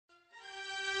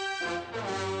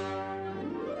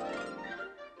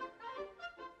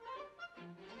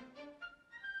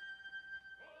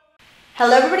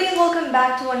Hello everybody and welcome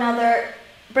back to another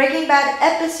Breaking Bad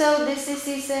episode. This is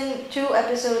season 2,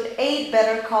 episode 8,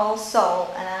 Better Call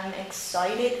Saul. And I'm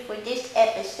excited for this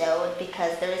episode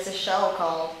because there is a show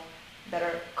called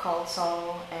Better Call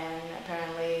Saul and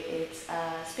apparently it's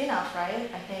a spin-off, right?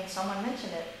 I think someone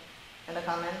mentioned it in the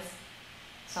comments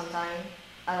sometime.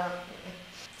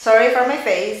 Sorry for my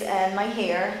face and my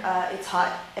hair, it's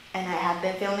hot and I have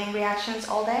been filming reactions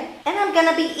all day. And I'm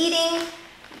gonna be eating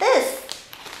this.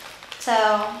 So,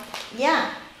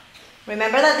 yeah.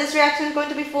 Remember that this reaction is going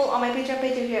to be full on my Patreon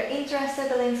page if you're interested.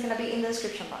 The link's gonna be in the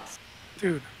description box.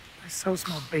 Dude, I so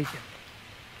smell bacon.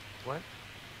 What?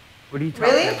 What are you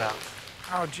talking about?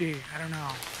 Oh, gee, I don't know.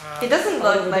 It doesn't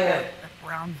look like a that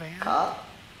brown van. cup.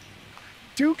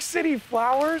 Duke City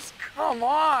Flowers? Come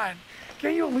on.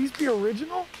 Can't you at least be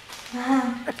original?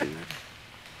 It's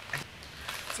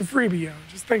a freebie, yo.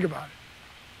 Just think about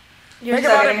it. You're Think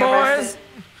about it, boys.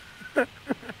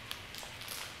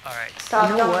 All right. Stop,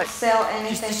 you know don't what? sell anything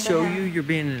Just to to show him. you you're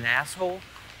being an asshole.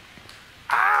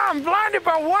 Ah, I'm blinded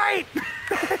by white.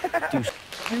 Dude.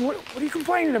 I mean, what are you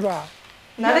complaining about?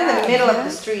 Not in the middle of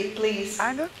the street, please.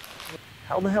 Kinda.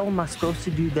 How the hell am I supposed to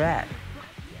do that?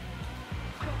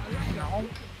 No.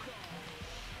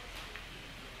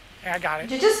 Yeah, I got it.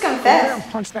 You just Go there confessed.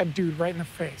 and punch that dude right in the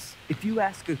face. If you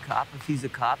ask a cop if he's a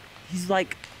cop, he's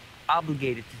like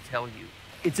obligated to tell you.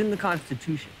 It's in the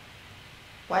Constitution.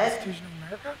 What? Constitution of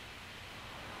America?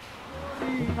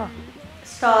 Huh.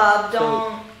 Stop,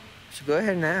 don't. So go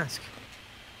ahead and ask.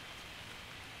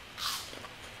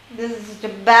 This is such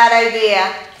a bad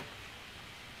idea.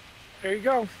 There you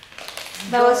go.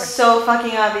 That was so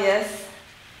fucking obvious.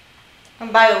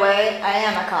 And by the way, I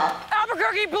am a cop.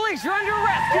 Albuquerque police, you're under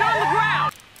arrest. Get on the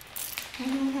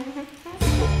ground.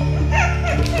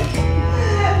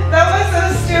 That was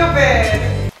so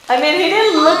stupid. I mean, he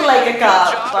didn't look like a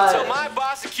cop, Until but my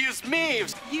boss accused me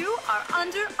of... You are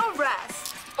under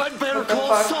arrest. I'd better What the call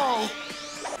fuck? Saul.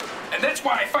 And that's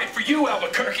why I fight for you,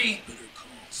 Albuquerque.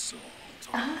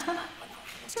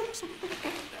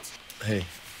 Hey,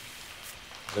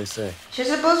 what they say? she's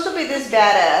supposed to be this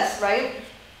badass, right?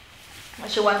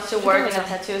 She wants to work in a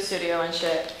tattoo studio and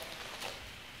shit.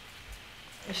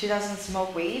 She doesn't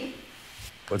smoke weed.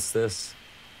 What's this?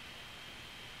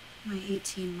 My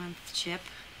 18-month chip.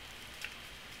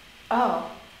 Oh.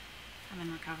 I'm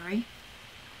in recovery.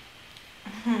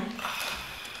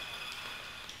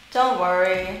 Don't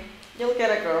worry. You'll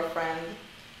get a girlfriend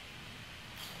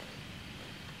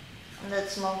that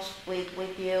smokes weed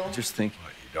with you. Just think.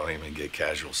 What, you don't even get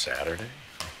casual Saturday?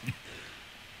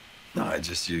 No, I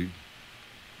just, you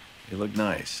look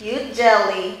nice. You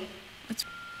jelly.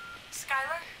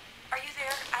 Skylar, are you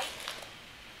there? I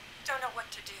don't know what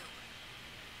to do.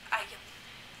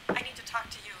 I need to talk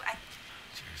to you.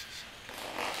 Jesus.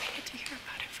 I had to hear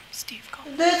about it from Steve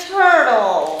Cole. The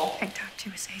turtle. I talked to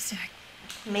his ASAC.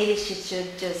 Maybe she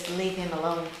should just leave him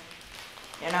alone.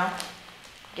 You know?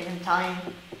 Give him time.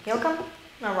 He'll come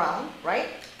around, right?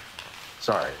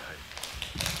 Sorry,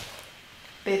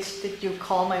 Bitch, did you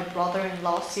call my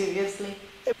brother-in-law seriously?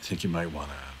 I think you might want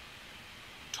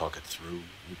to talk it through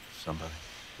with somebody.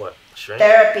 What? Shrink?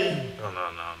 Therapy. No.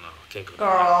 Can't go Girl.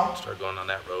 down that. Start going on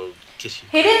that road. Kiss you.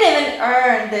 He didn't even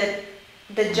earn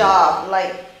the job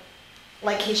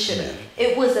like he should have.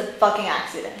 It was a fucking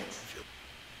accident.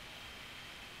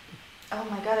 Oh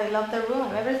my god, I love the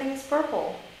room. Everything is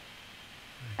purple.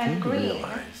 And You green.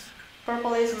 realize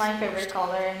Purple is my favorite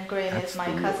color and green That's is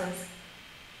my the cousin's,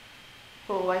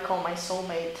 who I call my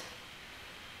soulmate,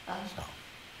 So.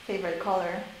 favorite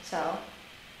color. So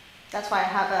that's why I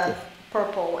have a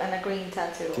purple and a green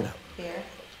tattoo Get out. here.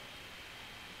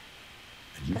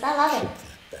 And you 'Cause I love ship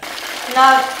it. that back.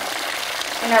 Not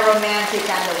in a romantic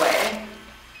kind of way.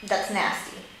 That's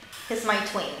nasty. He's my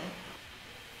twin.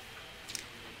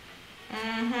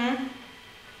 Mm-hmm.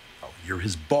 Oh, you're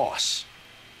his boss.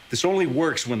 This only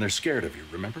works when they're scared of you,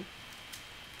 remember?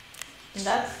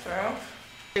 That's true.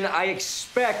 And I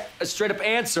expect a straight up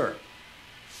answer.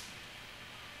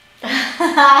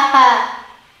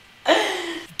 You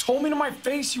told me to my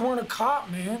face you weren't a cop,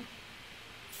 man.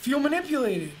 Feel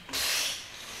manipulated.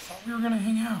 Thought we were gonna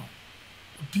hang out.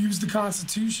 Abuse the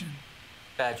Constitution.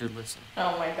 Badger, listen.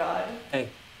 Oh my god. Hey,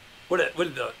 what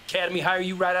did the Academy hire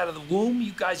you right out of the womb?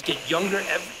 You guys get younger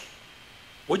every...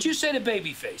 What'd you say to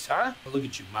Babyface, huh? Look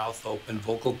at you, mouth open,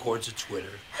 vocal cords a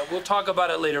twitter. We'll talk about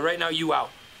it later. Right now, you out.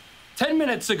 10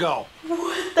 minutes ago.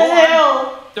 What the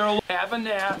hell? They're have a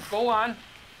nap. Go on.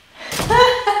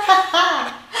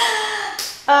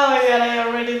 Oh my god, I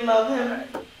already love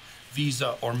him.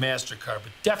 Visa or MasterCard,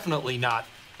 but definitely not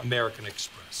American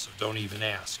Express, so don't even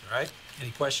ask, all right?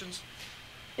 Any questions?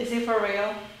 Is he for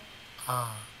real?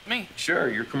 Me? Sure,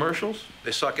 your commercials,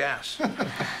 they suck ass.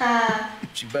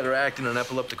 She better act in an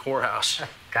epileptic whorehouse.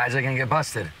 Guys are gonna get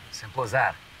busted. Simple as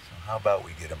that. So how about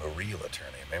we get him a real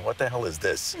attorney? I mean, what the hell is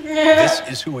this? This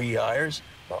is who he hires?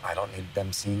 Well, I don't need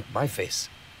them seeing my face.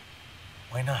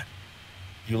 Why not?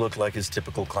 You look like his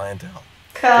typical clientele.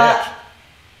 Cut. Dick.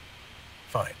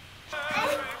 Fine.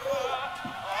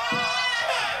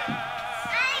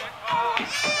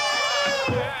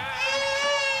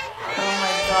 Oh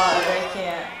my god, I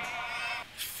can't.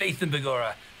 Faith and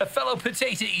Begora, a fellow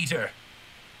potato eater.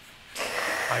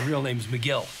 My real name's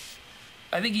McGill.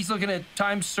 I think he's looking at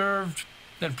time served,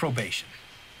 then probation.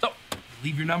 So,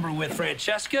 leave your number with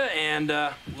Francesca, and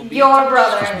we'll be Your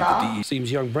brother-in-law.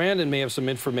 Seems young Brandon may have some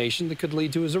information that could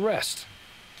lead to his arrest.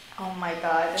 Oh my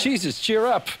god. Jesus, cheer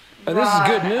up. This is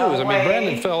good news. I away. mean,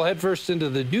 Brandon fell headfirst into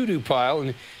the doo-doo pile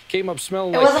and came up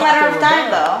smelling It like was a matter of Paco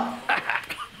time, Rabanne.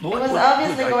 though. It was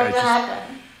obviously going to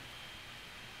happen.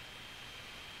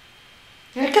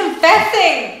 You're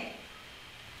confessing!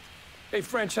 Hey,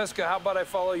 Francesca, how about I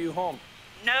follow you home?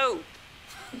 No.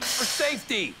 For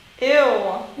safety. Ew.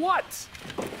 What?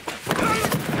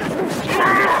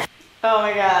 Oh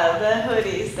my god, the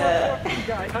hoodies,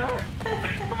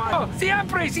 Oh,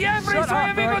 siempre, soy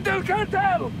amigo del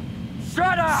cartel.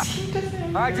 Shut up!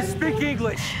 I just speak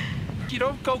English. You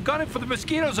don't go gunning for the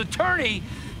mosquito's attorney.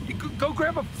 You go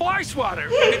grab a fly swatter,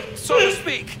 so to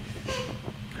speak.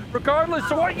 Regardless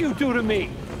of what you do to me.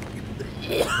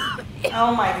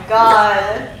 Oh my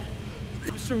god.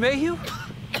 Mr. Mayhew?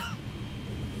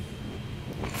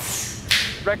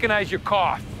 Recognize your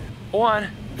cough. Go on.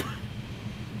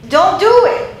 Don't do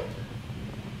it!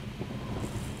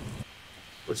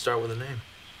 Let's start with a name.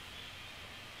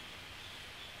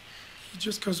 He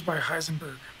just goes by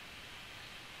Heisenberg.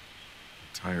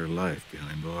 Entire life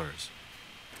behind bars.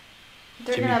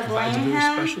 They're Jimmy gonna provides a blame very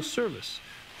him? special service.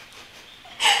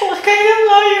 What kind of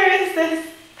lawyer is this?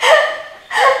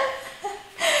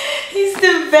 He's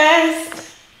the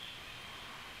best.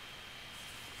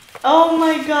 Oh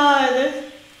my god.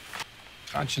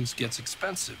 Conscience gets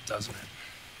expensive, doesn't it?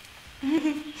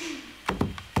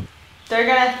 They're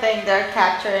gonna think they're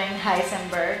capturing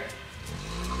Heisenberg.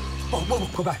 Whoa,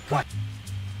 go back. What?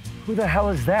 Who the hell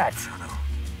is that?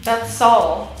 That's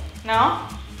Saul. No?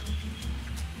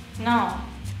 No.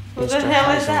 Who the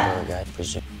hell is that?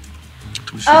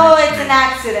 Oh, it's an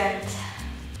accident.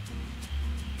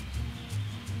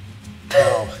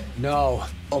 No.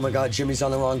 Oh my god, Jimmy's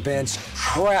on the wrong bench.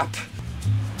 Crap.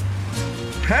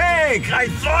 Hank, I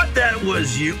thought that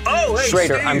was you. Oh, hey,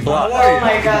 Schrader, Steve, I'm blocked. how are Oh you?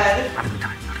 my god.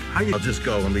 I'll just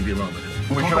go and leave you alone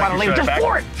with it. Just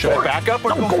for it. Should I back up or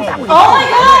go forward? Oh my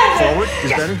god! Forward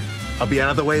is better. I'll be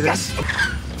out of the way then.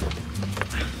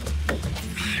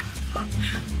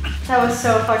 That was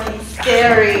so fucking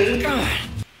scary.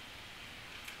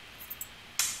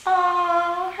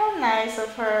 Oh, how nice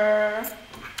of her.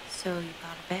 So you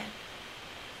bought a bed?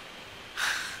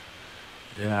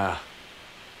 Yeah.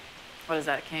 What is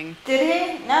that, King? Did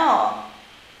he? No.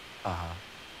 Uh-huh.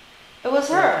 It was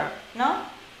her. No?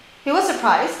 He was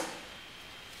surprised.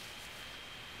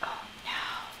 Oh no.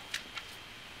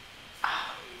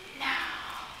 Oh no.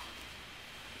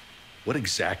 What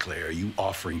exactly are you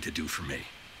offering to do for me?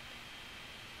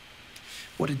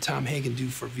 What did Tom Hagen do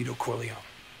for Vito Corleone?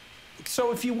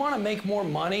 So if you want to make more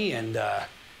money and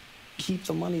keep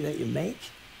the money that you make,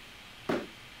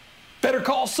 better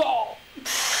call Saul.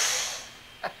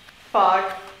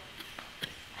 Fuck.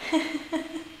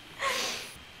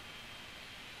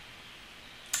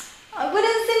 I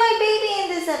wouldn't see my baby in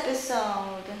this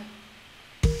episode.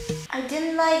 I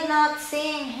didn't like not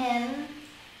seeing him.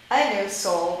 I knew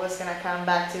Saul was gonna come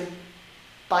back to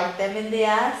bite them in the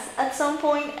ass at some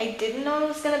point. I didn't know it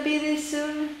was gonna be this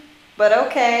soon. But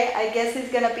okay, I guess he's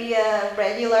gonna be a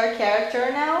regular character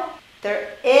now. There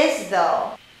is,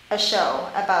 though, a show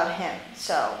about him,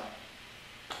 so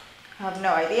I have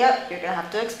no idea. You're gonna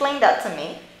have to explain that to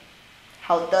me.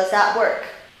 How does that work?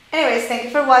 Anyways, thank you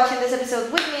for watching this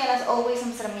episode with me, and as always,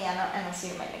 I'm Saramiana, and I'll see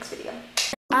you in my next video.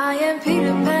 I am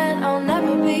Peter Pan, I'll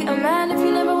never be a man if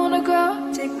you never wanna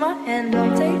grow. Take my hand,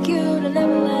 I'll take you to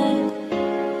Neverland.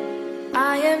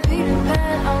 I am Peter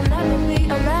Pan, I'll never be a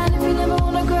man if you never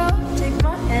wanna grow. Take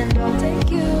my hand, I'll take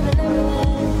you to